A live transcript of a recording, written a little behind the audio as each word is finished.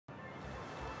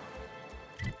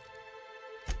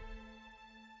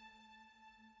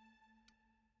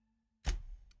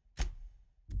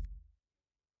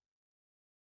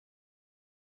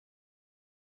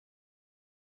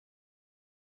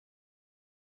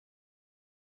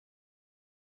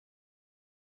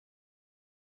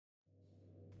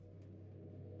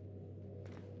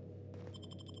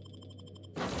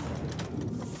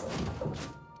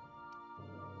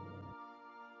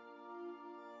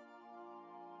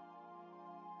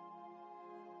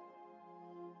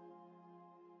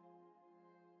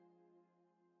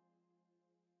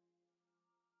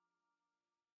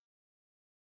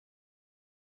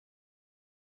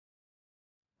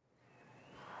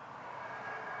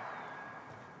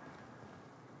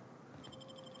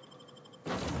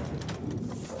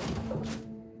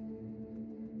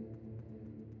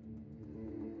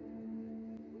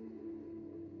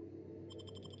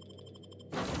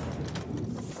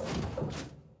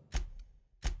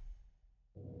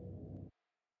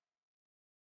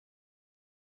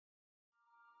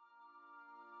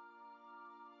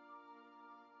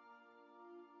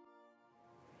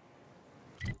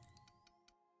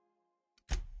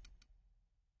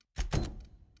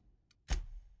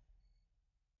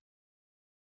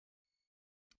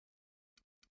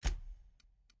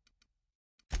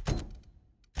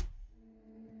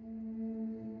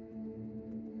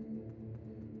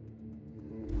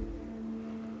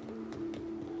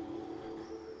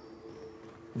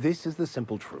This is the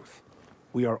simple truth.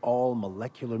 We are all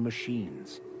molecular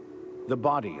machines. The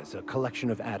body is a collection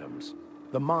of atoms.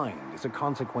 The mind is a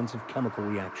consequence of chemical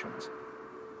reactions.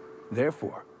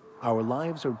 Therefore, our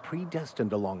lives are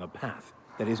predestined along a path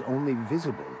that is only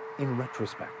visible in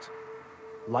retrospect.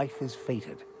 Life is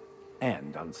fated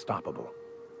and unstoppable.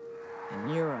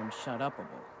 And you're unshut-upable.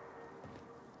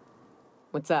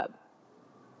 What's up?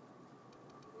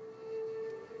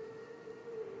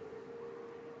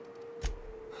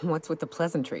 What's with the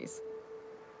pleasantries?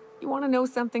 You want to know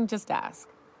something? Just ask.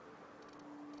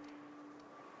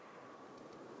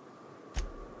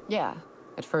 Yeah,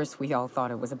 at first we all thought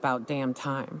it was about damn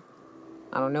time.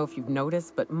 I don't know if you've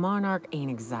noticed, but Monarch ain't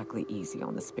exactly easy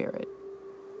on the spirit.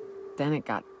 Then it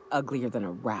got uglier than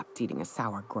a rat eating a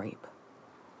sour grape.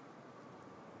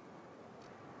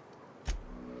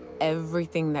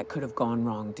 Everything that could have gone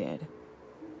wrong did.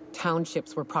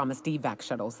 Townships were promised evac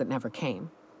shuttles that never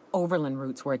came. Overland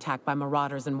routes were attacked by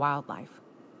marauders and wildlife.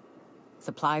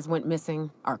 Supplies went missing,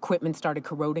 our equipment started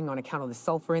corroding on account of the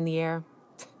sulfur in the air.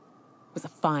 It was a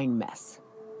fine mess.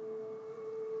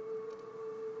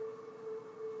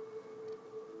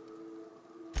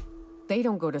 They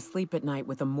don't go to sleep at night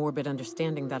with a morbid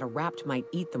understanding that a rapt might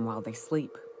eat them while they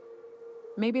sleep.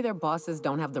 Maybe their bosses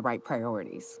don't have the right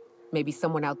priorities. Maybe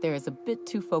someone out there is a bit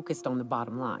too focused on the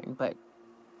bottom line, but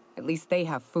at least they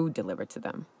have food delivered to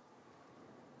them.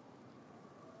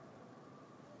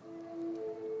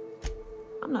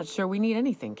 I'm not sure we need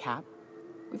anything, Cap.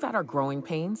 We've had our growing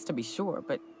pains, to be sure,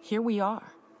 but here we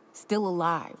are. Still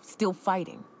alive, still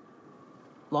fighting.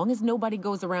 Long as nobody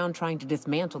goes around trying to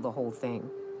dismantle the whole thing,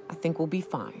 I think we'll be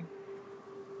fine.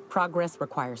 Progress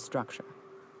requires structure.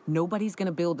 Nobody's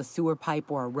gonna build a sewer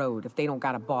pipe or a road if they don't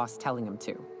got a boss telling them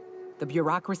to. The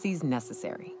bureaucracy's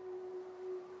necessary.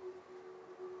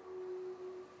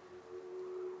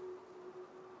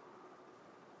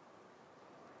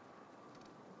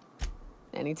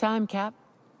 Anytime, Cap.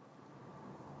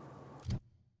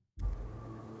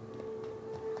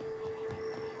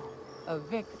 A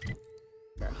victor,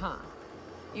 huh?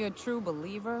 You a true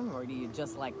believer, or do you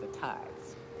just like the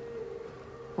tithes?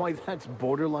 Why, that's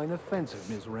borderline offensive,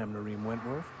 Ms. Ramnareem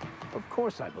Wentworth. Of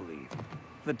course I believe.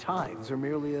 The tithes are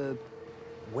merely a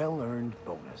well-earned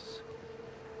bonus.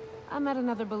 I met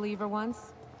another believer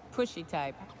once. Pushy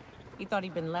type. He thought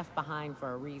he'd been left behind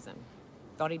for a reason.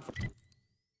 Thought he'd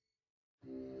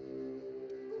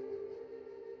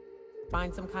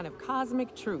find some kind of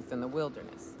cosmic truth in the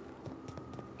wilderness.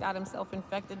 Got himself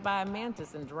infected by a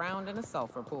mantis and drowned in a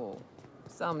sulfur pool.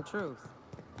 Some truth.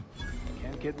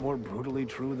 Can't get more brutally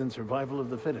true than survival of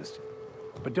the fittest.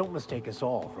 But don't mistake us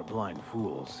all for blind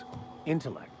fools.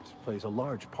 Intellect plays a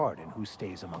large part in who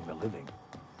stays among the living.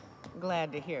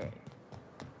 Glad to hear it.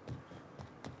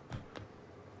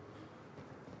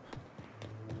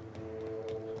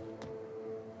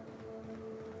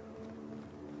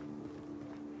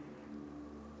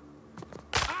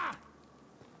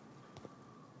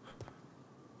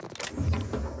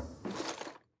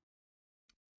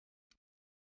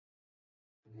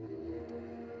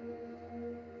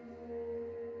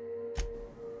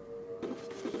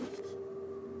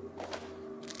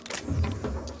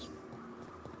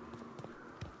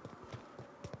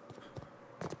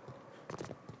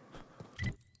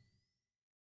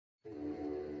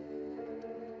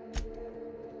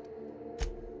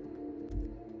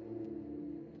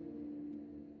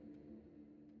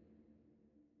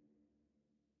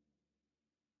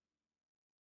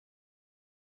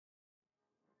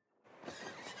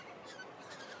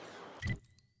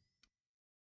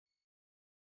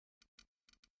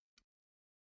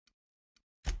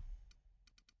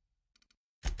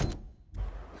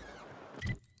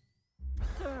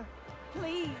 Sir,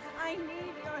 please, I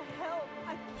need your help.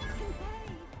 I can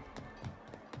pay.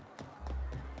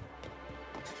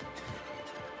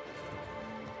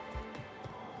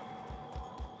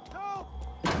 Help!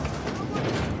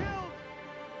 Someone's killed!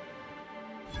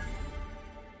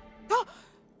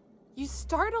 You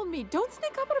startled me. Don't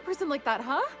sneak up on a person like that,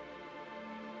 huh?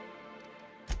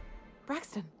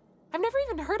 Braxton. I've never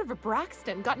even heard of a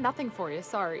Braxton. Got nothing for you,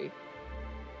 sorry.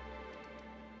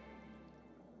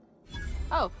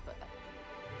 Oh,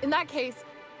 in that case,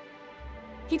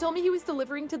 he told me he was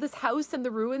delivering to this house in the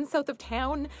ruins south of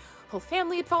town. Whole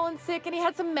family had fallen sick and he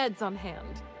had some meds on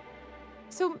hand.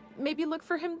 So maybe look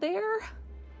for him there?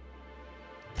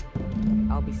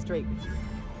 I'll be straight with you.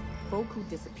 Folk who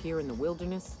disappear in the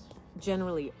wilderness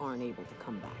generally aren't able to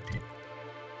come back.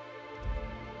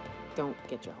 Don't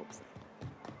get your hopes up.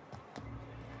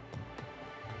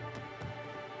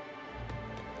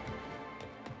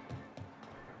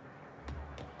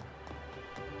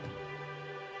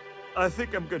 I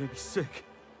think I'm gonna be sick.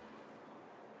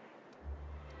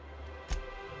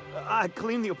 I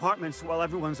clean the apartments while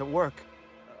everyone's at work.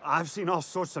 I've seen all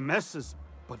sorts of messes,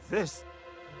 but this...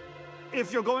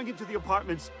 If you're going into the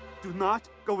apartments, do not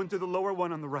go into the lower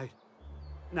one on the right.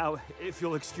 Now, if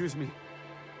you'll excuse me,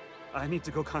 I need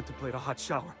to go contemplate a hot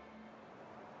shower.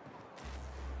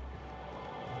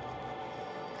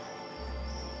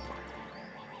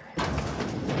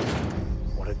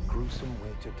 What a gruesome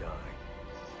way to die.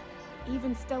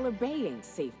 Even Stellar Bay ain't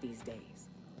safe these days.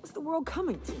 What's the world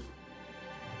coming to?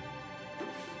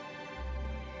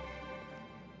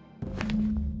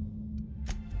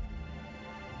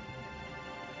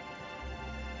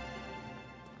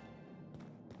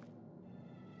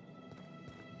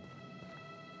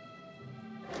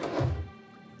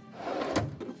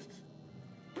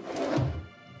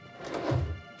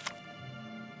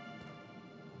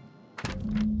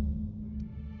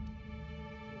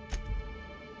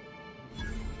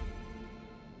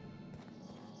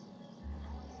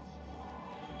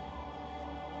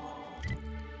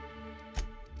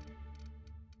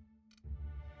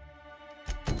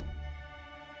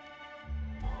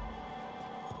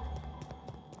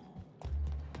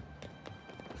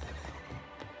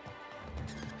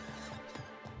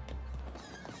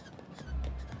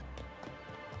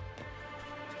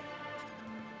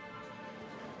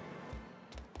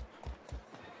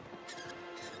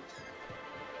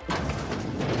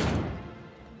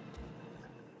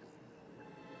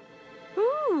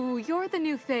 You're the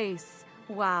new face.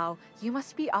 Wow, you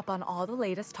must be up on all the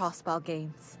latest tossball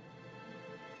games.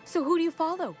 So who do you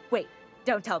follow? Wait,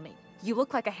 don't tell me. You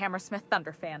look like a Hammersmith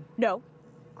Thunder fan. No,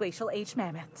 Glacial Age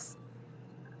Mammoths.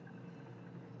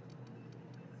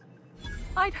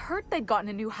 I'd heard they'd gotten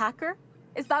a new hacker.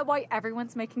 Is that why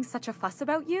everyone's making such a fuss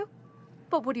about you?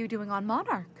 But what are you doing on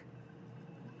Monarch?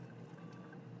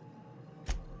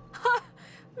 Ha!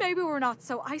 Maybe we're not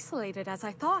so isolated as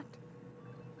I thought.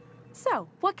 So,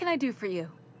 what can I do for you?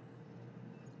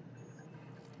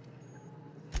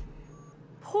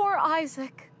 Poor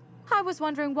Isaac. I was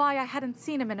wondering why I hadn't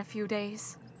seen him in a few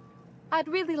days. I'd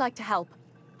really like to help.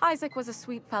 Isaac was a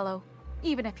sweet fellow,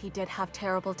 even if he did have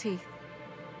terrible teeth.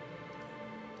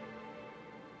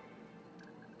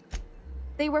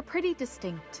 They were pretty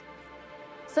distinct.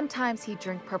 Sometimes he'd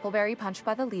drink Purpleberry Punch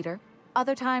by the liter.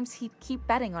 Other times he'd keep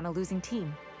betting on a losing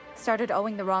team. Started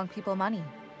owing the wrong people money.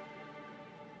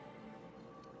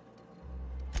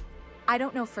 I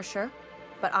don't know for sure,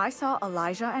 but I saw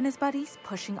Elijah and his buddies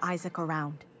pushing Isaac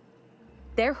around.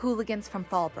 They're hooligans from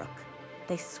Fallbrook.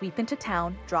 They sweep into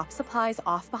town, drop supplies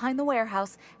off behind the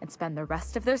warehouse, and spend the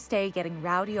rest of their stay getting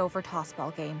rowdy over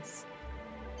tossball games.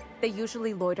 They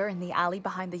usually loiter in the alley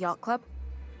behind the yacht club.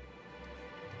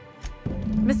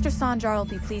 Mr. Sanjar will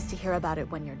be pleased to hear about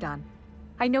it when you're done.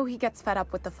 I know he gets fed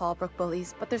up with the Fallbrook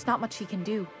bullies, but there's not much he can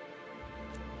do.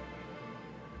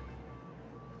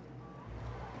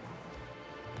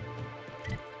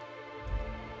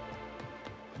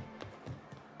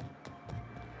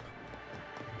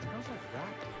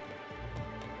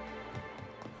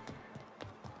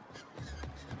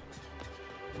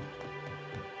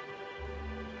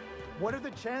 What are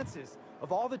the chances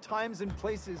of all the times and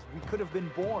places we could have been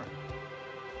born?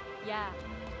 Yeah.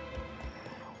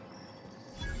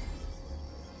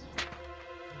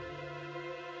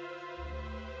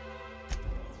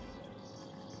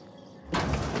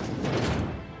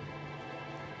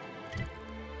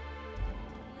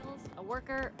 A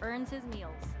worker earns his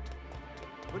meals.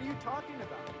 What are you talking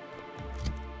about?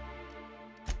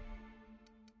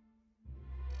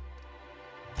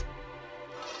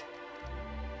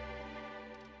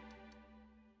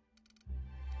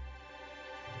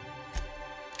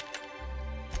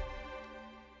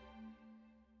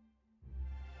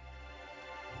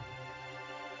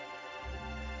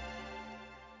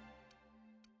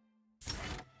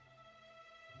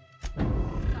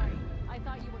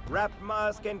 Wrapped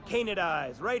musk and canid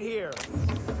eyes, right here.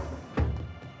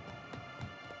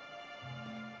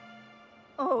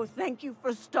 Oh, thank you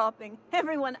for stopping.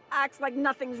 Everyone acts like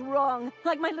nothing's wrong,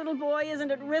 like my little boy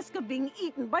isn't at risk of being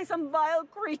eaten by some vile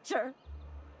creature.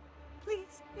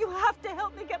 Please, you have to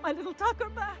help me get my little Tucker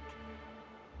back.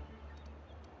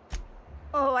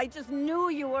 Oh, I just knew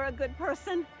you were a good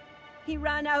person. He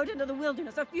ran out into the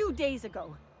wilderness a few days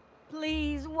ago.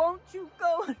 Please, won't you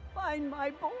go and find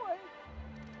my boy?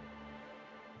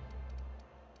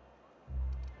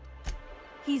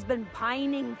 He's been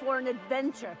pining for an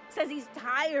adventure. Says he's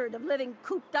tired of living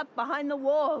cooped up behind the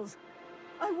walls.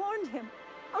 I warned him.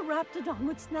 A Raptidon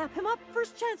would snap him up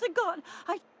first chance it got.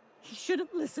 He should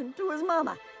have listened to his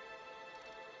mama.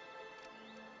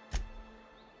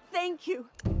 Thank you.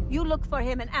 You look for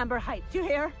him in Amber Heights, you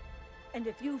hear? And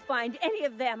if you find any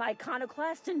of them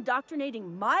iconoclasts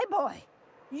indoctrinating my boy,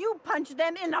 you punch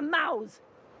them in the mouth!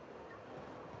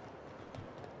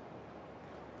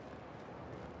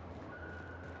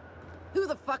 Who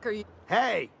the fuck are you?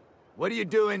 Hey! What are you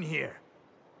doing here?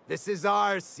 This is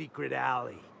our secret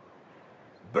alley.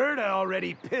 Berta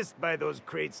already pissed by those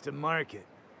crates to market.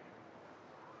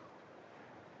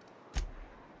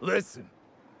 Listen,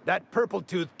 that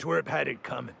purple-toothed twerp had it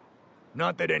coming.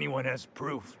 Not that anyone has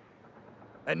proof.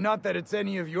 And not that it's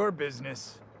any of your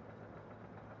business.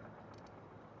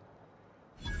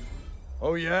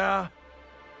 Oh yeah?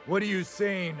 What are you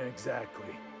saying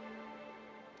exactly?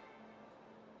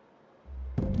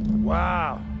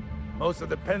 Wow. Most of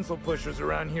the pencil pushers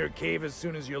around here cave as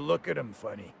soon as you look at them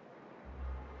funny.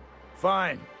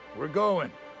 Fine, we're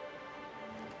going.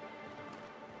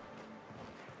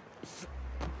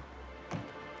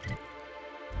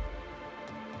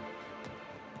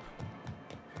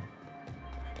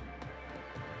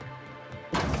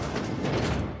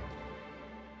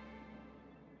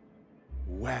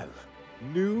 Well,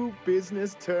 new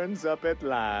business turns up at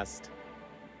last.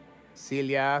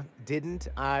 Celia, didn't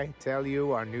I tell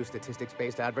you our new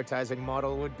statistics-based advertising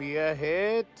model would be a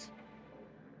hit?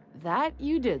 That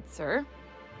you did, sir.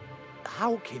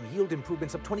 How can yield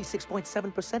improvements of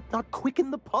 26.7% not quicken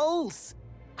the pulse?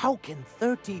 How can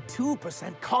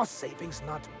 32% cost savings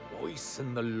not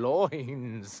moisten the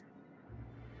loins?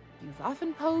 You've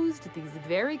often posed these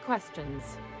very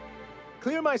questions.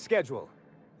 Clear my schedule.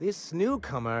 This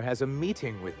newcomer has a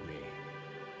meeting with me.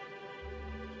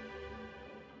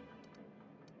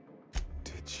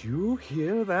 Did you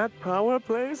hear that power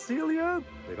play, Celia?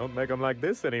 They don't make them like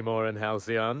this anymore in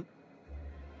Halcyon.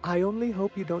 I only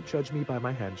hope you don't judge me by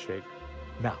my handshake.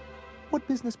 Now, what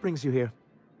business brings you here?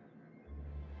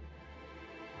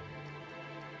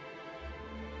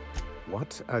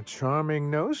 What a charming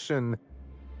notion.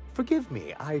 Forgive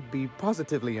me, I'd be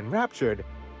positively enraptured.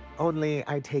 Only,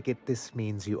 I take it this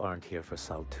means you aren't here for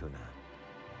Saltuna.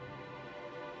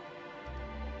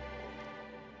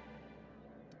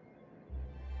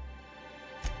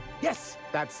 Yes,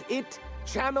 that's it.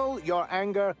 Channel your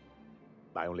anger.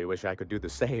 I only wish I could do the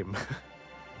same.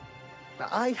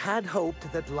 I had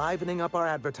hoped that livening up our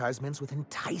advertisements with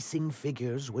enticing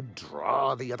figures would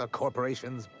draw the other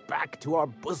corporations back to our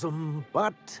bosom,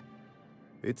 but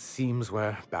it seems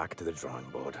we're back to the drawing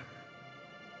board.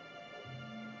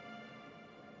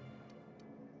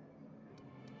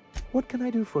 What can I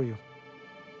do for you?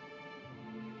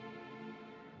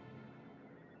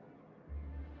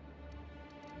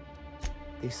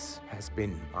 This has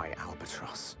been my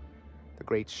albatross, the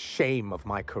great shame of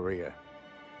my career.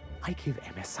 I give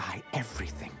MSI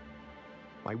everything.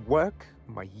 My work,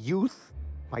 my youth,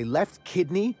 my left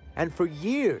kidney, and for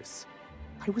years,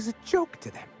 I was a joke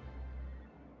to them.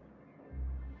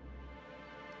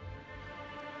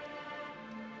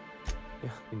 Yeah,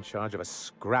 in charge of a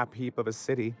scrap heap of a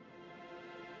city.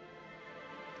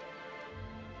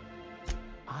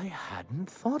 I hadn't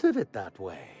thought of it that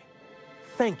way.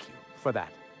 Thank you for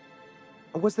that.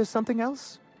 Was there something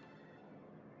else?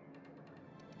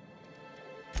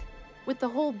 With the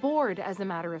whole board, as a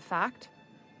matter of fact.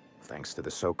 Thanks to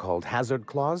the so-called hazard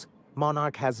clause,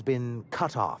 Monarch has been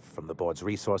cut off from the board's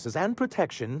resources and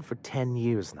protection for 10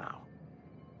 years now.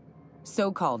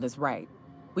 So-called is right.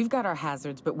 We've got our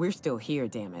hazards, but we're still here,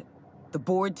 damn it. The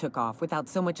board took off without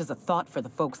so much as a thought for the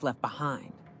folks left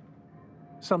behind.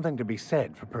 Something to be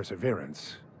said for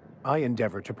perseverance. I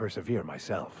endeavor to persevere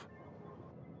myself.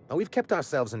 Now, we've kept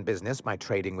ourselves in business by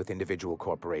trading with individual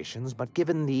corporations, but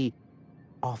given the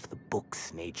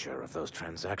off-the-books nature of those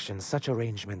transactions, such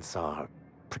arrangements are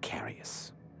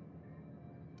precarious.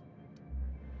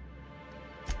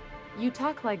 You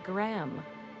talk like Graham.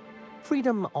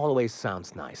 Freedom always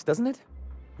sounds nice, doesn't it?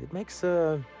 It makes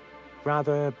a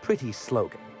rather pretty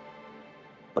slogan.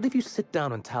 But if you sit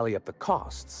down and tally up the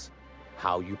costs,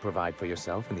 how you provide for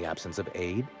yourself in the absence of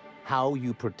aid, how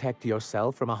you protect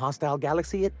yourself from a hostile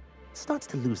galaxy, it starts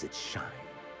to lose its shine.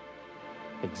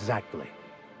 Exactly.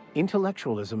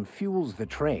 Intellectualism fuels the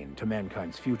train to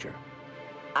mankind's future.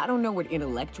 I don't know what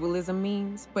intellectualism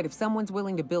means, but if someone's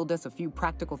willing to build us a few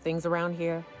practical things around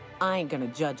here, I ain't gonna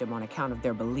judge them on account of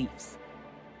their beliefs.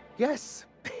 Yes,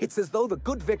 it's as though the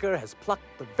good vicar has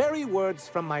plucked the very words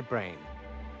from my brain.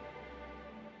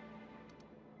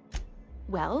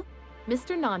 Well,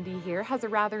 Mr. Nandi here has a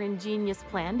rather ingenious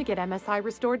plan to get MSI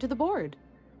restored to the board.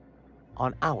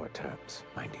 On our terms,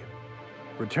 mind you.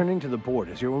 Returning to the board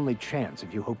is your only chance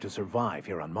if you hope to survive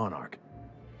here on Monarch.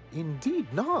 Indeed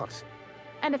not.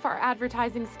 And if our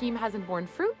advertising scheme hasn't borne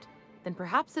fruit, then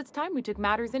perhaps it's time we took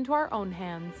matters into our own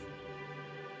hands.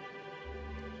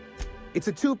 It's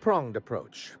a two-pronged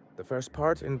approach. The first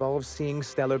part involves seeing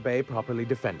Stellar Bay properly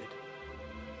defended.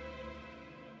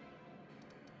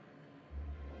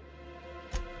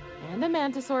 And a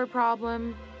Mantisaur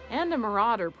problem, and a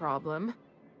Marauder problem.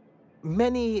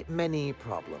 Many, many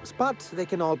problems, but they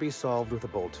can all be solved with a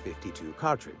Bolt 52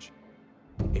 cartridge.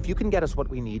 If you can get us what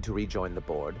we need to rejoin the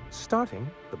board, starting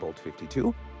the Bolt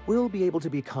 52, we'll be able to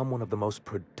become one of the most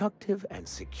productive and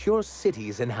secure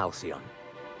cities in Halcyon.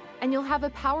 And you'll have a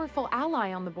powerful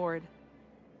ally on the board.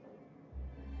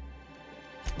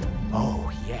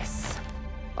 Oh, yes.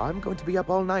 I'm going to be up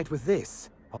all night with this.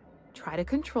 Try to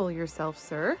control yourself,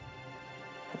 sir.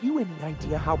 Have you any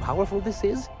idea how powerful this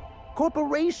is?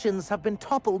 Corporations have been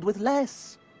toppled with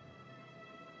less.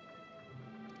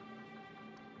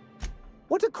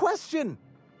 What a question!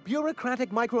 Bureaucratic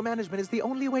micromanagement is the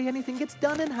only way anything gets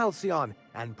done in Halcyon,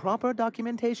 and proper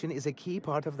documentation is a key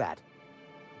part of that.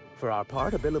 For our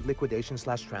part, a bill of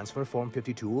liquidation/transfer Form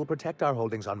 52 will protect our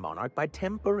holdings on Monarch by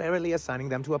temporarily assigning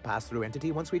them to a pass-through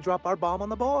entity once we drop our bomb on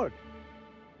the board.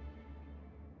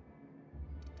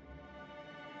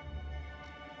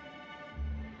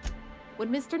 What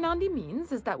Mr. Nandi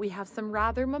means is that we have some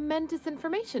rather momentous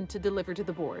information to deliver to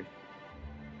the board.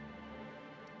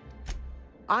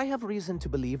 I have reason to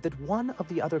believe that one of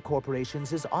the other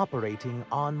corporations is operating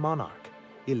on Monarch,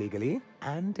 illegally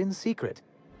and in secret.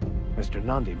 Mr.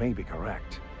 Nandi may be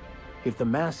correct. If the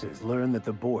masses learn that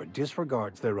the board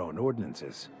disregards their own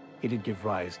ordinances, it'd give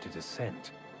rise to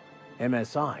dissent.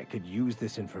 MSI could use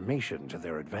this information to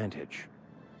their advantage.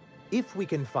 If we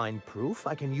can find proof,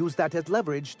 I can use that as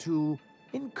leverage to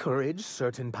encourage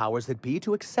certain powers that be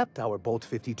to accept our Bolt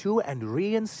 52 and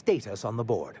reinstate us on the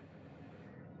board.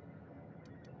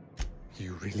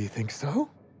 You really think so?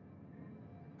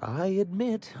 I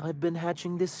admit I've been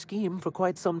hatching this scheme for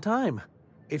quite some time.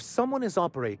 If someone is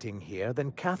operating here,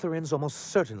 then Catherine's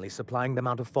almost certainly supplying them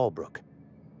out of Fallbrook.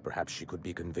 Perhaps she could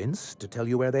be convinced to tell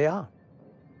you where they are.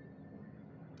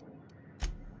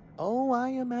 Oh, I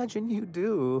imagine you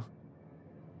do.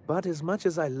 But as much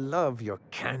as I love your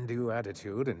can-do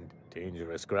attitude and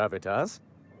dangerous gravitas,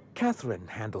 Catherine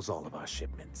handles all of our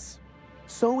shipments.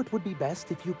 So it would be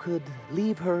best if you could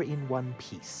leave her in one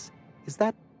piece. Is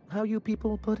that how you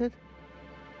people put it?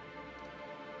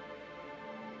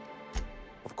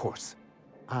 Of course.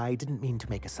 I didn't mean to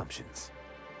make assumptions.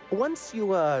 Once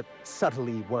you,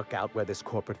 subtly work out where this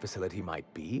corporate facility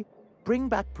might be, bring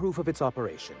back proof of its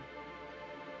operation.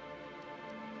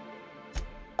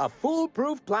 A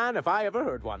foolproof plan if I ever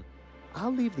heard one.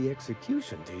 I'll leave the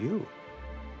execution to you.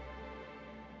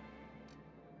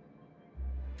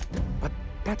 But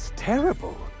that's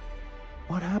terrible.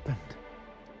 What happened?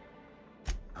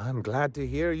 I'm glad to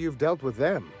hear you've dealt with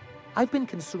them. I've been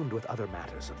consumed with other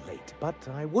matters of late, but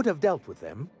I would have dealt with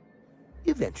them.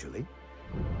 Eventually.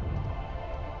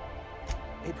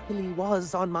 It really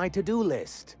was on my to-do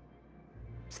list.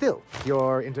 Still,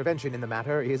 your intervention in the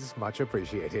matter is much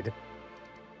appreciated.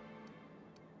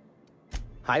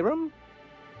 Hiram?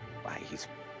 Why, he's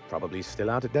probably still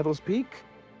out at Devil's Peak.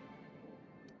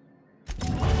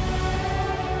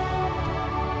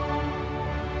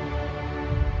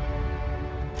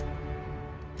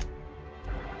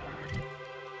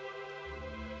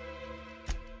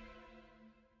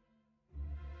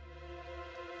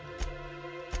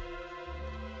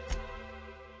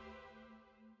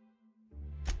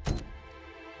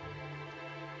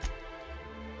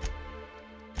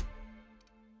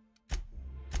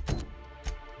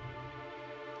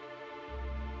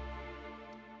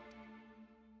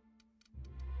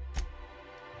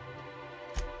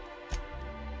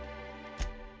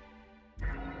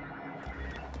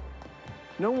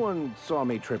 No one saw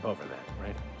me trip over that,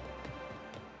 right?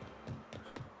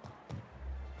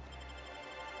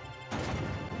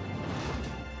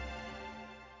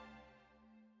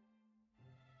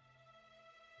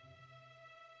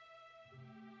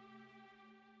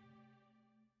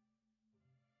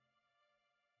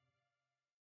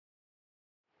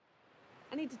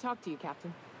 I need to talk to you,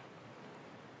 Captain.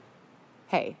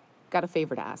 Hey, got a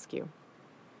favor to ask you.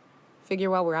 Figure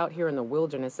while we're out here in the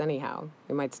wilderness anyhow,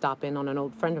 we might stop in on an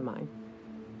old friend of mine.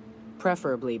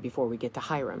 Preferably before we get to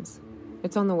Hiram's.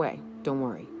 It's on the way, don't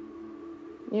worry.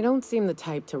 You don't seem the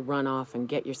type to run off and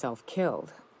get yourself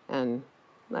killed, and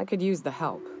I could use the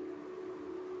help.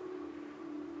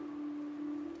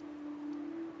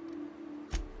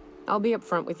 I'll be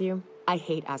upfront with you. I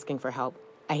hate asking for help.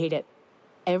 I hate it.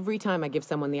 Every time I give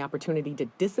someone the opportunity to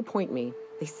disappoint me,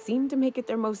 they seem to make it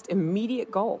their most immediate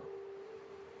goal.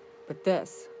 But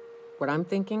this, what I'm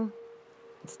thinking,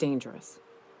 it's dangerous.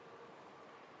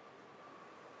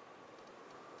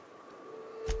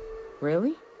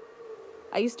 Really?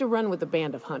 I used to run with a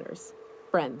band of hunters.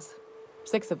 Friends.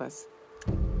 6 of us.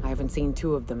 I haven't seen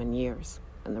 2 of them in years,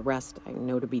 and the rest I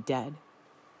know to be dead.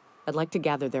 I'd like to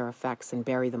gather their effects and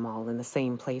bury them all in the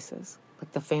same places,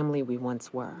 like the family we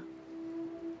once were.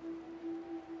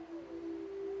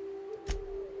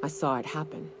 I saw it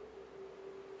happen.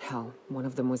 Hell, one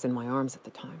of them was in my arms at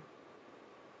the time.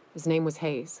 His name was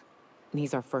Hayes, and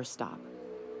he's our first stop.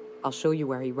 I'll show you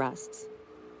where he rests.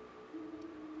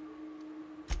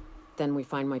 Then we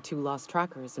find my 2 lost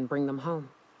trackers and bring them home.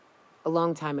 A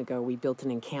long time ago, we built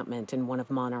an encampment in one of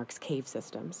Monarch's cave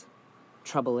systems.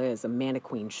 Trouble is, a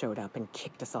Mantiqueen showed up and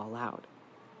kicked us all out.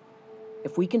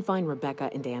 If we can find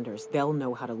Rebecca and Anders, they'll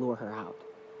know how to lure her out.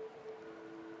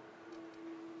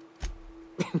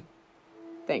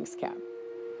 Thanks, Cap.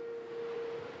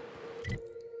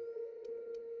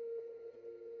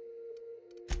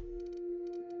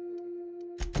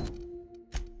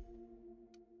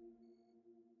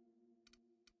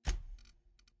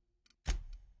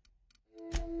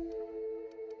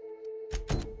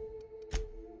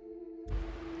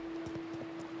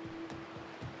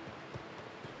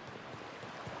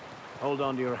 Hold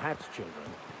on to your hats, children.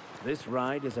 This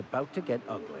ride is about to get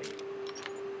ugly.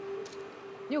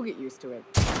 You'll get used to it.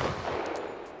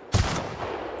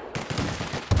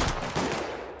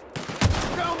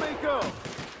 Go, Mako!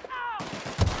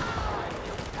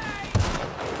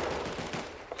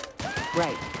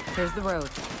 Right. Here's the road.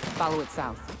 Follow it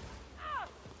south.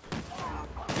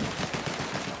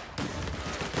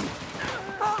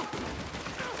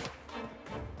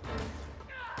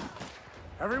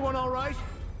 Everyone all right?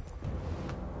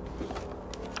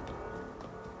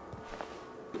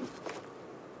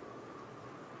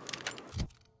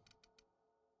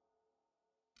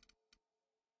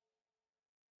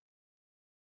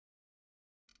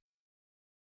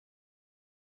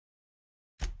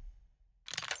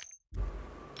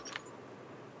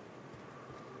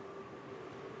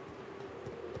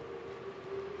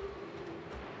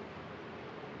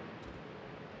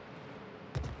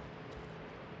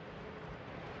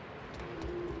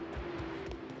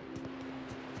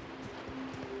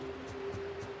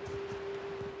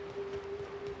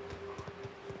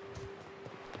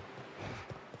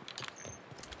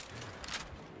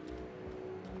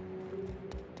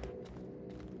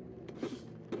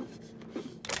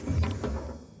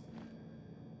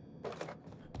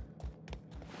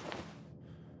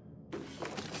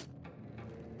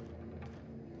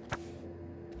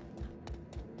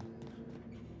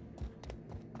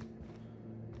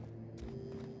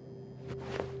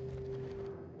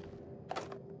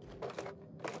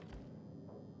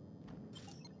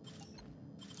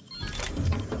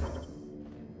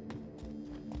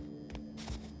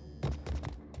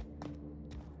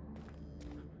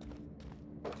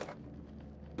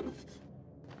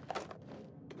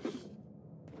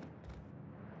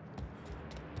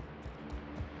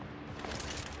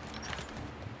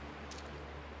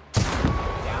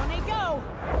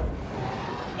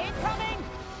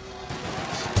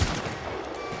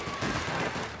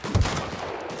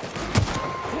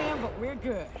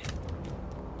 Good.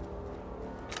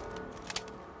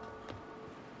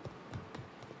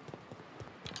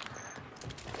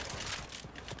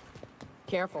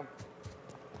 Careful.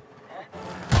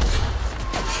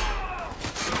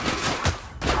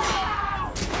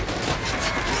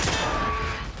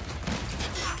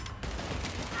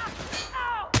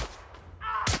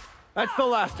 That's the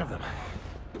last of them.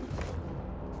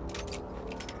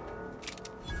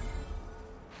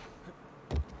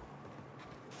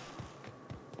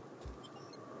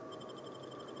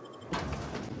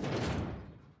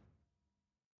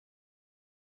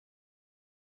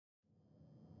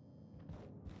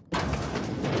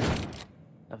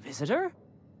 A visitor?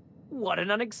 What an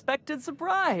unexpected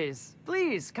surprise!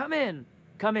 Please, come in.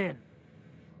 Come in.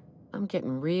 I'm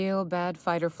getting real bad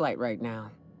fight or flight right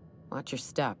now. Watch your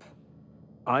step.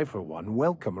 I, for one,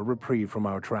 welcome a reprieve from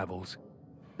our travels.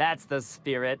 That's the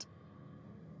spirit.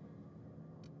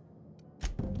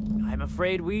 I'm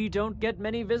afraid we don't get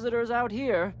many visitors out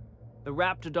here. The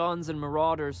Raptidons and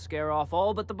Marauders scare off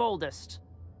all but the boldest.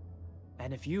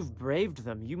 And if you've braved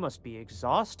them, you must be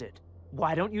exhausted.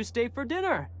 Why don't you stay for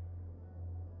dinner?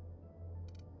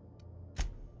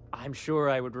 I'm sure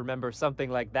I would remember something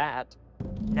like that.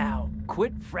 Now,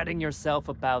 quit fretting yourself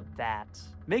about that.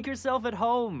 Make yourself at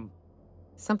home.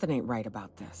 Something ain't right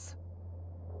about this.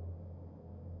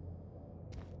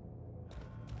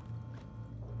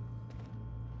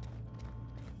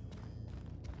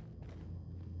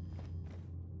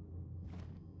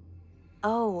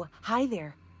 Oh, hi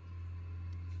there.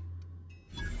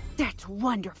 That's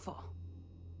wonderful.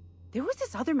 There was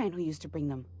this other man who used to bring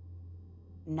them.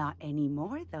 Not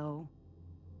anymore, though.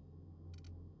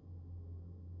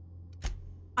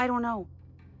 I don't know.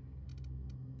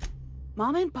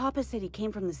 Mama and Papa said he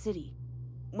came from the city.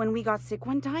 When we got sick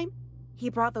one time, he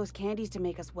brought those candies to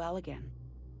make us well again.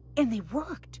 And they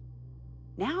worked.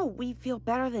 Now we feel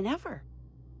better than ever.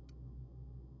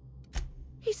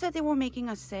 He said they were making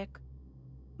us sick.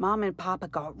 Mom and Papa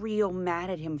got real mad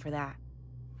at him for that.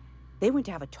 They went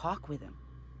to have a talk with him.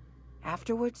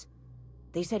 Afterwards,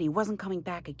 they said he wasn't coming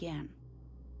back again.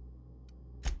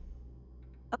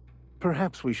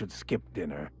 Perhaps we should skip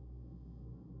dinner.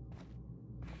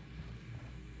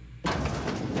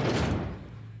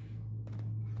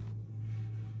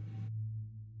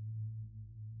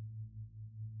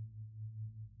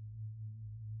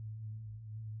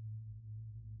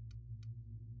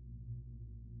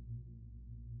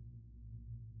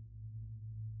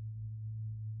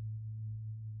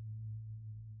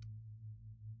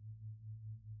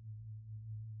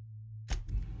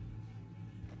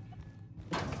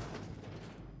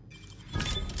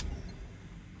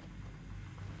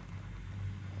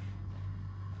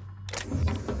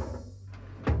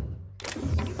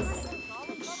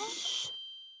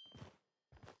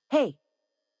 Hey!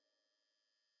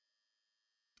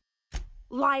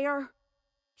 Liar!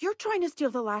 You're trying to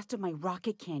steal the last of my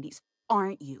rocket candies,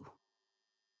 aren't you?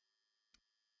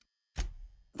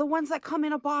 The ones that come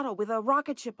in a bottle with a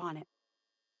rocket ship on it.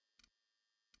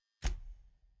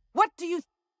 What do you...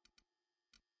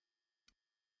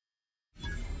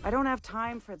 I don't have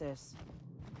time for this.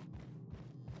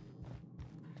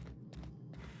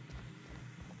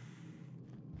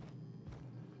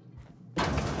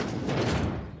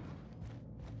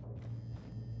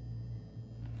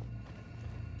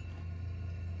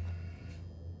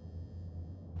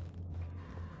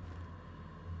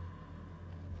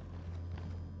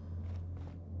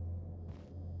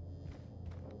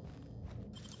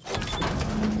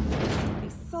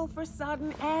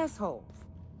 Sulfur-sodden assholes.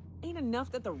 Ain't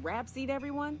enough that the raps eat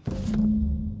everyone?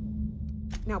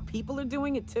 Now people are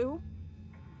doing it too?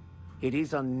 It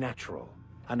is unnatural,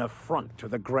 an affront to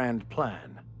the grand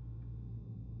plan.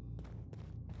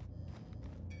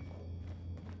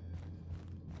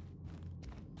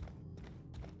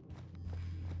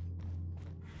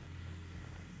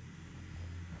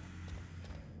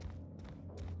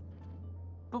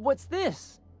 But what's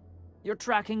this? You're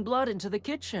tracking blood into the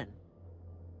kitchen.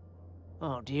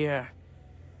 Oh dear.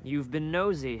 You've been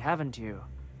nosy, haven't you?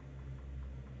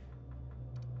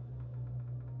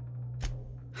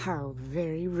 How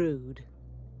very rude.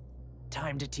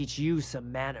 Time to teach you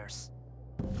some manners.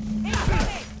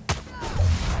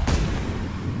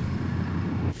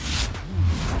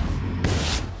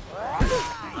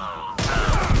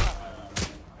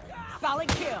 Solid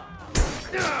kill.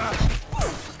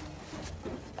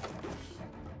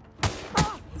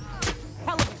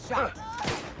 Hell of a shot.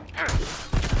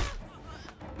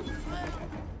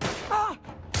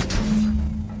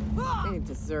 They didn't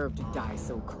deserve to die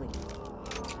so clean.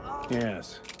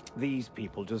 Yes, these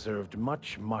people deserved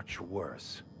much, much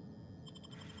worse.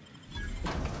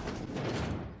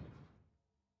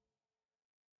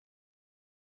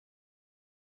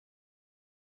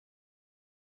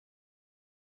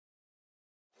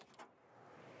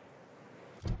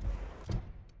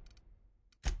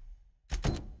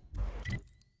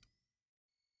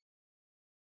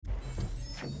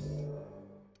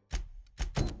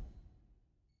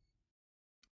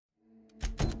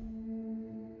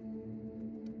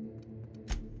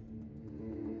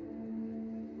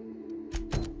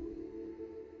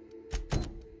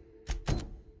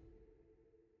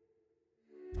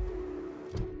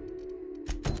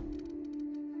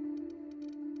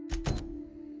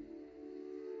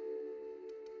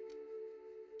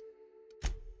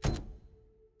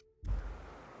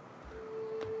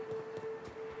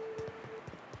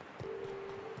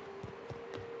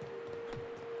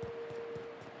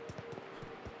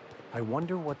 I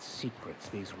wonder what secrets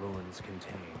these ruins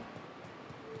contain.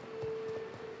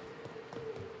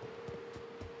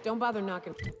 Don't bother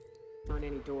knocking on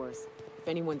any doors. If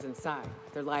anyone's inside,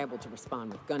 they're liable to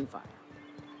respond with gunfire.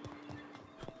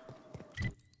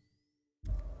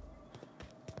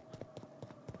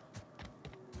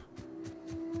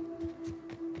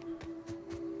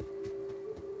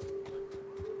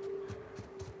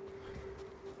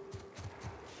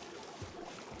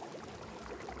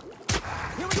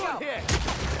 Here we go! Hit.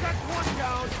 That's one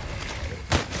down!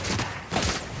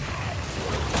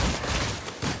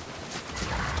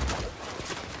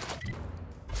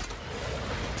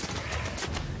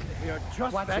 We are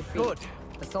just Watch that your good. feet.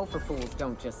 The sulfur pools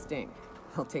don't just sting.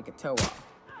 They'll take a toe off.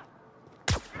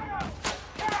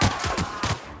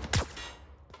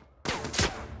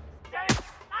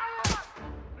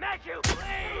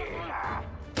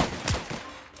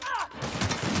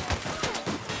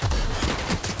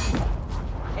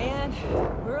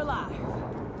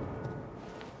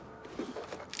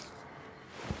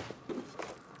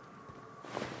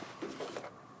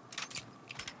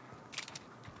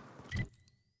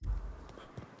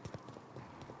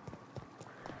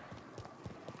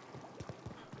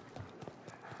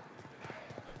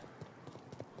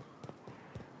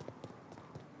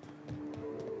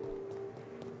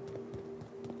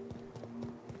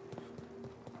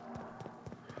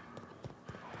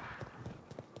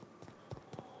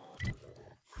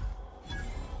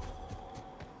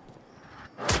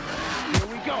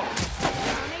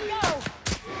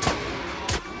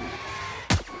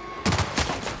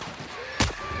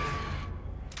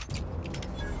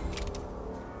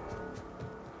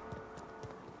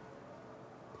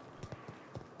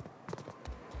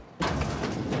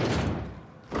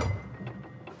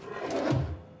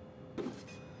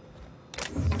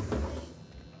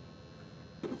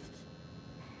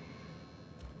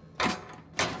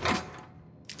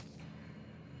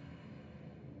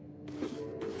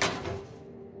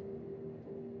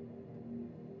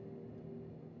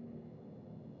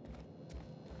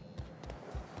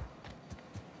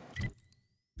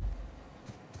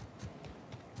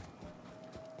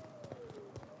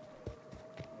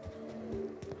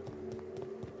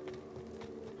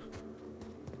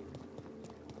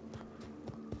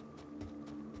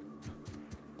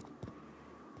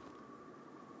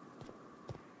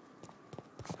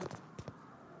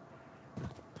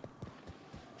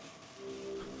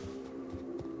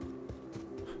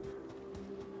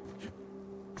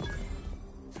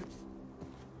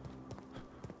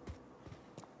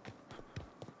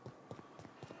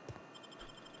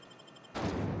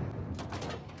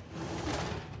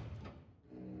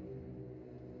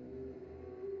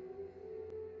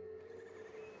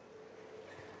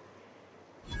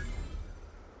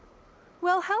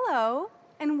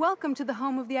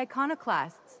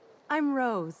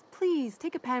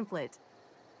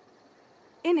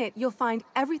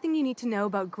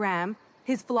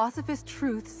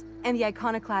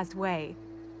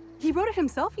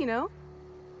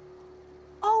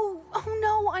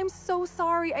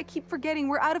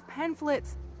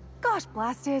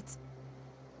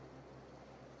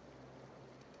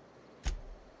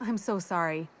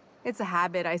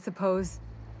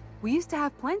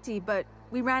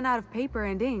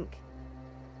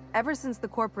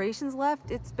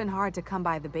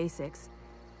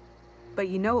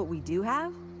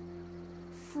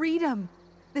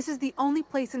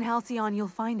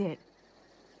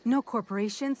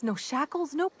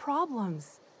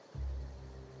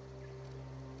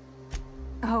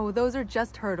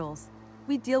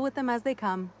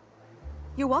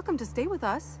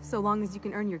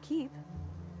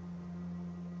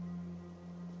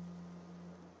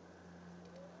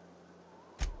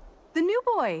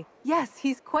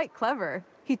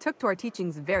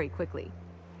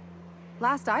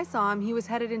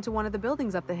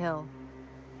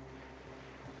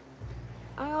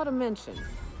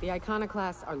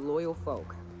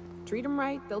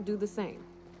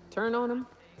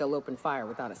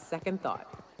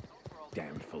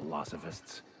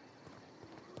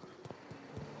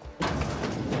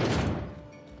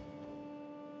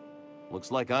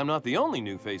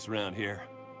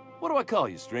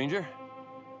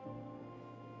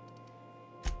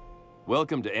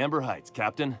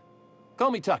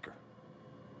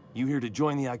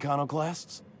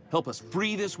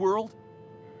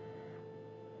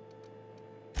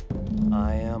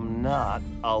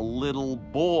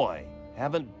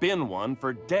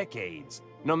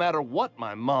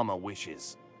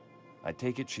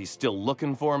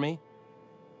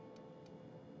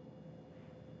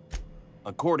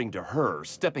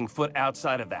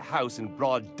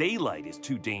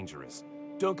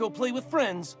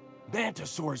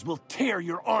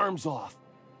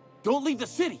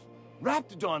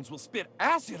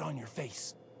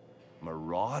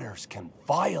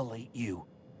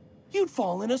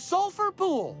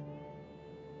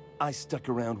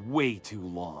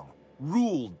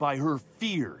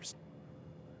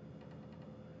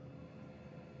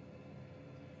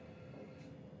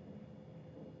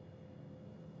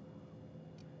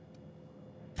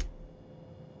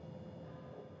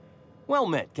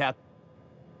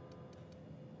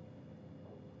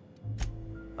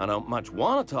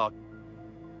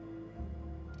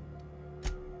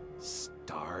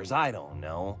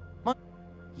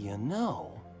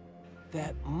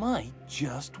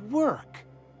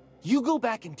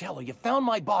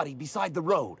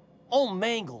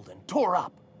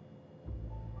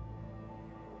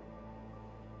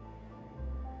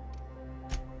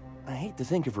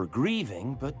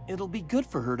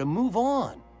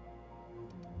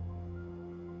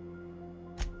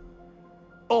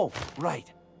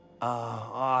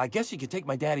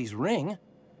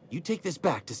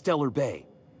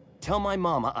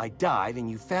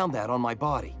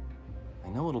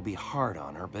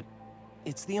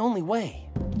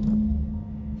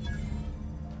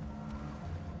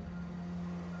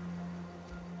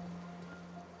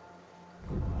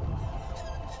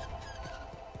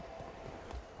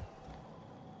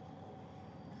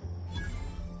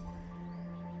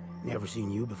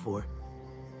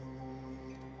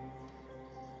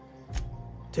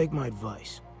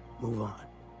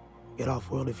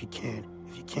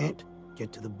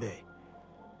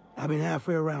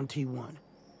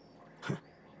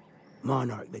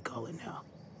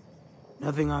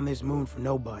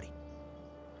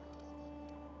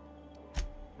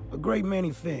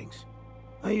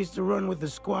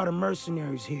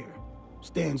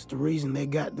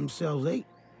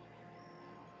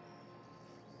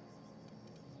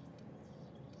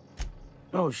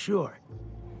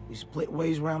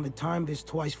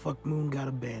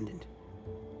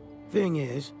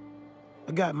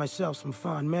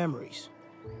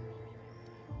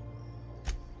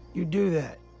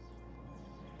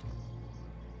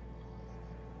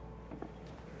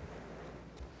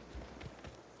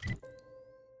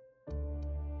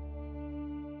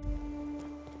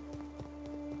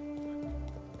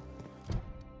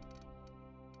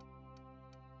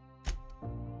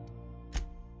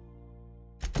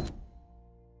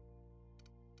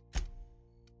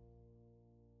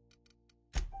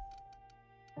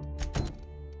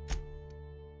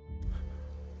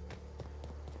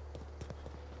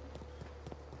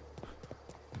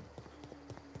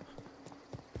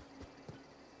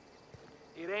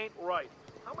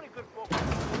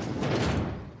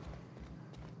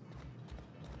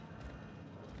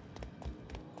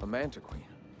 A Mantiqueen?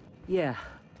 Yeah.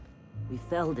 We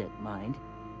felled it, mind.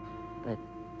 But...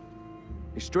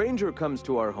 A stranger comes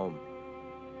to our home.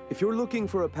 If you're looking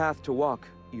for a path to walk,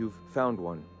 you've found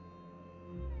one.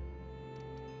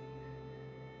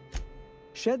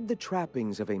 Shed the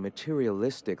trappings of a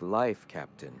materialistic life,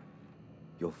 Captain.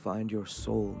 You'll find your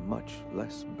soul much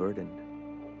less burdened.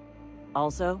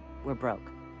 Also, we're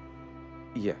broke.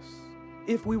 Yes.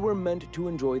 If we were meant to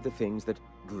enjoy the things that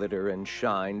glitter and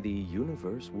shine, the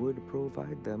universe would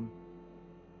provide them.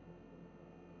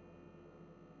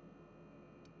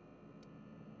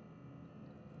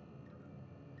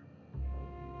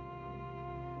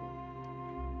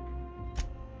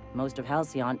 Most of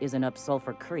Halcyon isn't up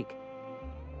Sulphur Creek.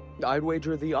 I'd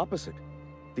wager the opposite.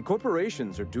 The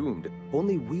corporations are doomed.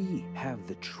 Only we have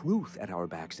the truth at our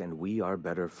backs, and we are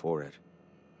better for it.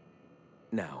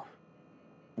 Now,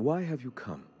 why have you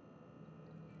come?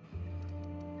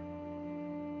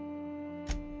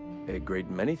 A great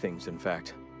many things, in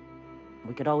fact.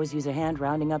 We could always use a hand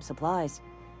rounding up supplies.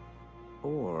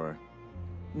 Or...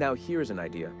 Now here's an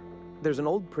idea. There's an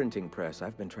old printing press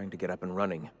I've been trying to get up and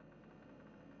running.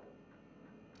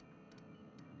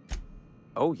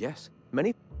 Oh, yes.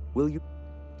 Many... Will you...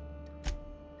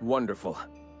 Wonderful.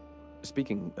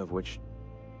 Speaking of which,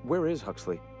 where is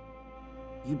Huxley?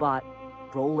 You bought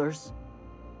rollers?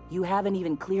 You haven't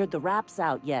even cleared the wraps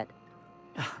out yet.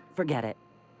 Forget it.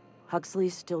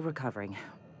 Huxley's still recovering.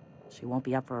 She won't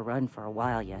be up for a run for a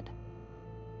while yet.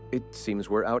 It seems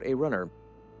we're out a runner.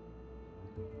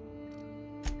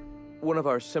 One of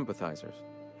our sympathizers,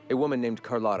 a woman named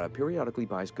Carlotta, periodically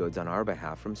buys goods on our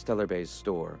behalf from Stellar Bay's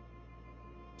store.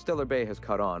 Stellar Bay has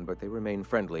caught on, but they remain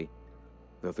friendly,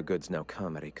 though the goods now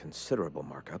come at a considerable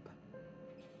markup.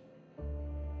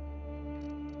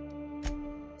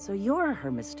 So you're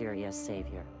her mysterious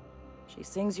savior. She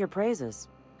sings your praises.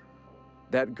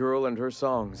 That girl and her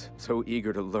songs, so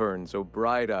eager to learn, so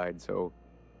bright-eyed, so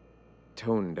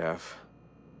tone-deaf.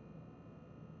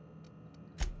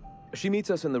 She meets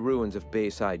us in the ruins of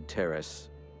Bayside Terrace.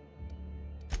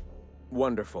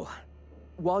 Wonderful.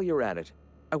 While you're at it,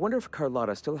 I wonder if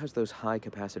Carlotta still has those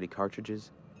high-capacity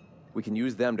cartridges? We can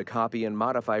use them to copy and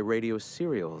modify radio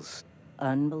serials.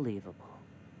 Unbelievable.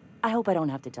 I hope I don't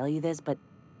have to tell you this, but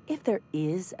if there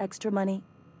is extra money,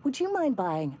 would you mind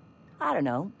buying, I don't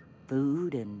know,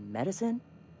 food and medicine?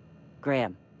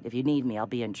 Graham, if you need me, I'll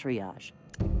be in triage.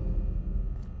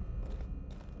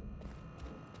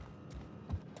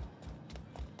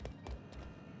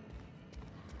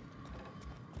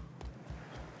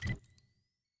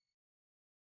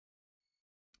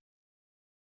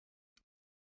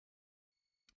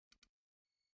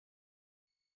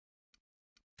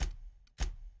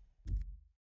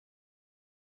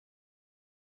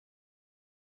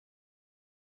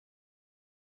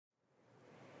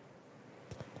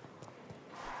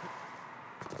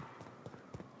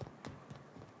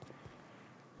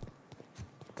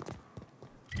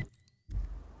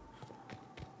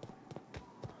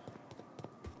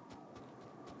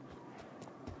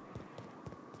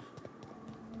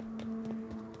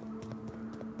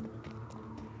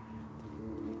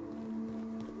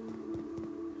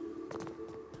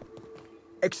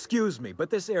 Excuse me, but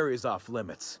this area's off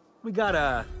limits. We got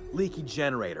a leaky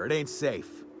generator. It ain't safe.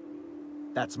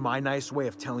 That's my nice way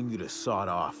of telling you to sod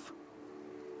off.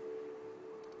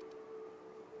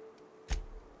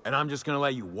 And I'm just gonna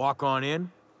let you walk on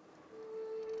in?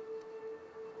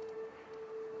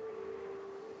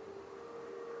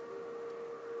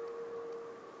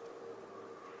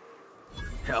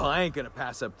 Hell, I ain't gonna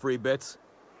pass up free bits.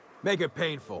 Make it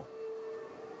painful.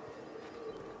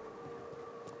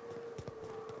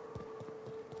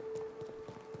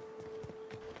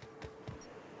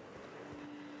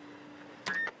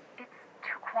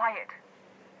 Quiet.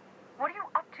 What are you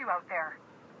up to out there?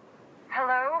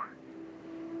 Hello?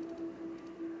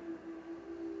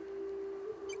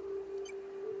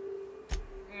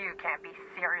 You can't be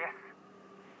serious.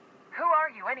 Who are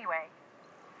you, anyway?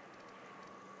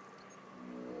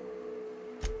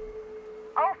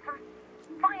 Oh,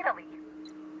 finally!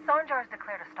 Sanjar's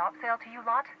declared a stop sale to you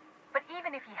lot, but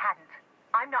even if he hadn't,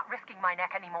 I'm not risking my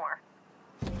neck anymore.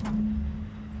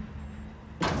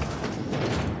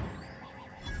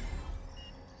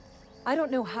 I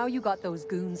don't know how you got those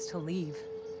goons to leave,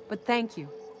 but thank you.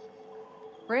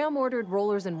 Graham ordered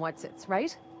rollers and whatsits,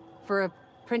 right? For a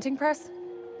printing press?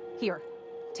 Here,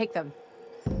 take them.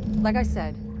 Like I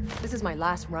said, this is my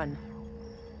last run.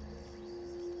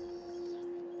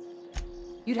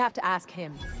 You'd have to ask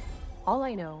him. All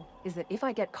I know is that if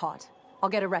I get caught, I'll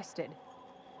get arrested.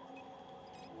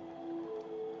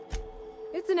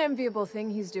 It's an enviable thing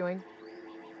he's doing.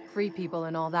 Free people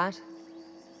and all that.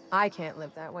 I can't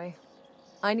live that way.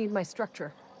 I need my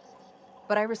structure.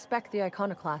 But I respect the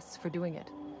iconoclasts for doing it.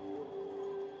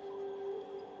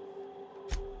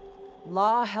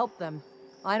 Law help them.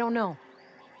 I don't know.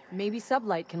 Maybe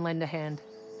Sublight can lend a hand.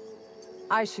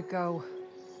 I should go.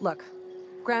 Look,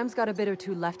 Graham's got a bit or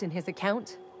two left in his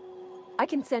account. I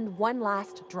can send one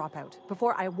last dropout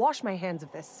before I wash my hands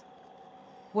of this.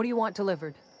 What do you want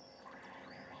delivered?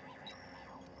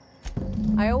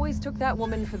 I always took that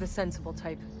woman for the sensible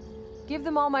type. Give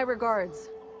them all my regards.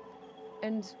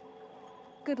 And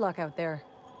good luck out there.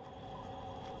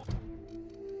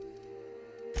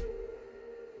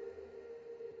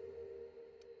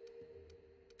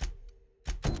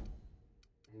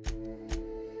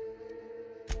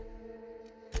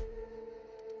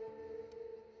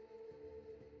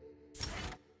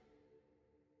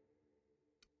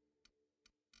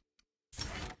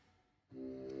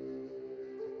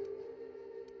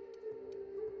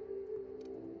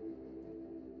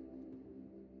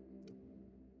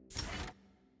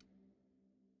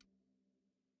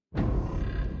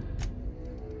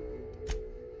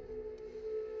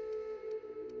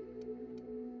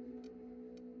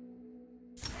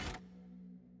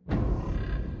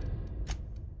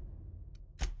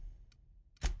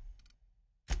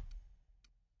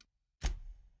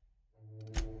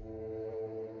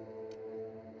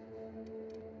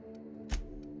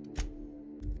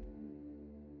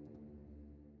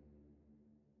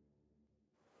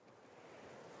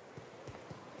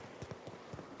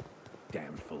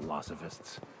 Damned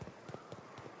philosophists.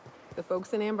 The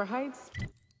folks in Amber Heights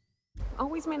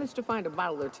always manage to find a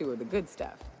bottle or two of the good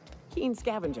stuff. Keen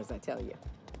scavengers, I tell you.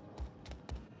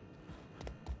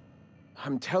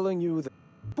 I'm telling you that...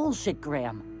 Bullshit,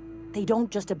 Graham. They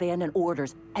don't just abandon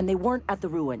orders, and they weren't at the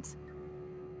ruins.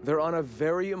 They're on a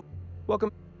very... Welcome...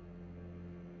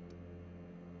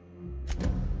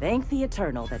 Thank the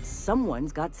Eternal that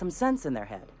someone's got some sense in their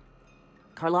head.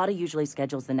 Carlotta usually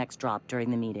schedules the next drop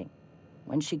during the meeting.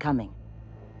 When's she coming?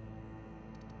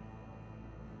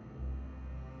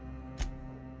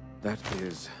 That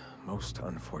is most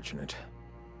unfortunate.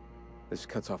 This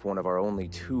cuts off one of our only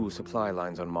 2 supply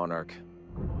lines on Monarch.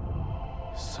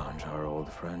 Sanjar,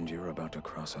 old friend, you're about to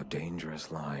cross a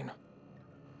dangerous line.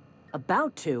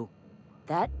 About to?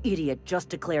 That idiot just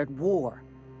declared war.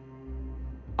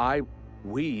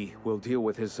 We will deal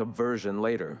with his subversion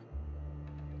later.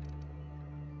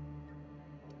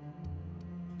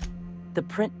 The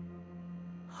print...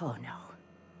 Oh no.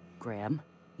 Graham,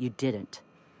 you didn't.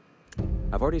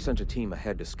 I've already sent a team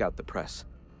ahead to scout the press.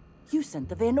 You sent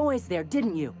the Van Nuys there,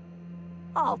 didn't you?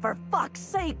 Oh, for fuck's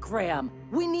sake, Graham!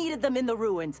 We needed them in the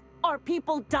ruins! Our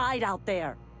people died out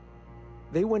there!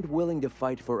 They went willing to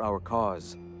fight for our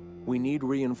cause. We need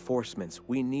reinforcements.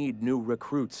 We need new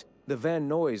recruits. The Van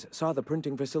Nuys saw the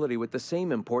printing facility with the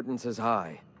same importance as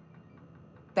I.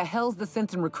 The hell's the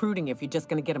sense in recruiting if you're just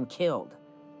gonna get them killed?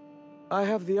 I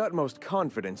have the utmost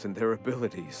confidence in their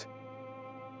abilities.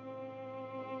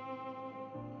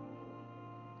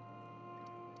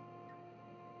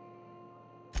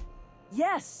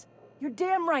 Yes! You're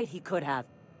damn right he could have.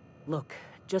 Look,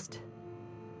 just...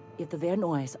 If the Van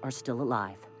Nuys are still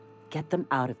alive, get them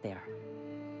out of there.